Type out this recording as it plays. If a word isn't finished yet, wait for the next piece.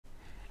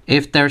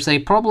If there's a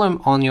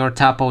problem on your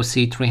Tapo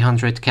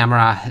C310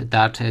 camera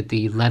that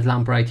the LED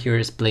lamp right here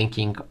is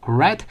blinking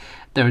red,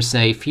 there's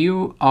a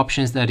few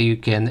options that you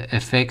can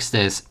fix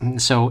this.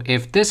 So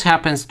if this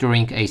happens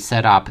during a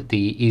setup,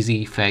 the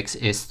easy fix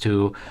is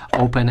to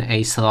open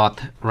a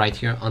slot right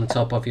here on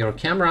top of your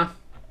camera.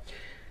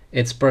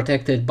 It's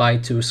protected by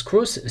 2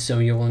 screws, so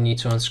you will need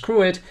to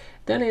unscrew it.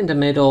 Then in the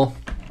middle,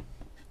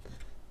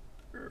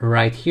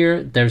 right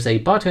here, there's a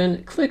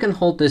button. Click and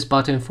hold this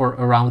button for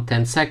around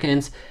 10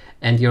 seconds.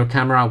 And your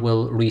camera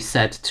will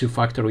reset to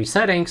factory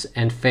settings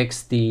and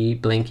fix the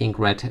blinking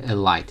red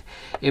light.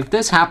 If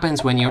this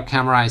happens when your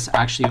camera is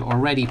actually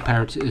already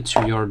paired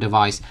to your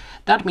device,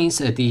 that means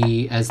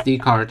the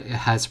SD card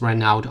has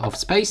run out of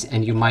space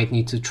and you might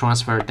need to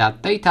transfer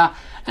that data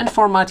and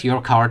format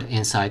your card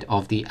inside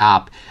of the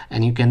app.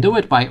 And you can do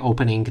it by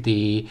opening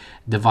the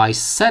device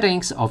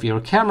settings of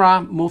your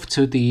camera, move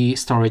to the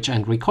storage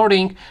and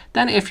recording.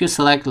 Then if you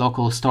select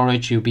local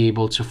storage, you'll be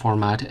able to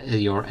format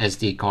your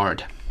SD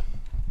card.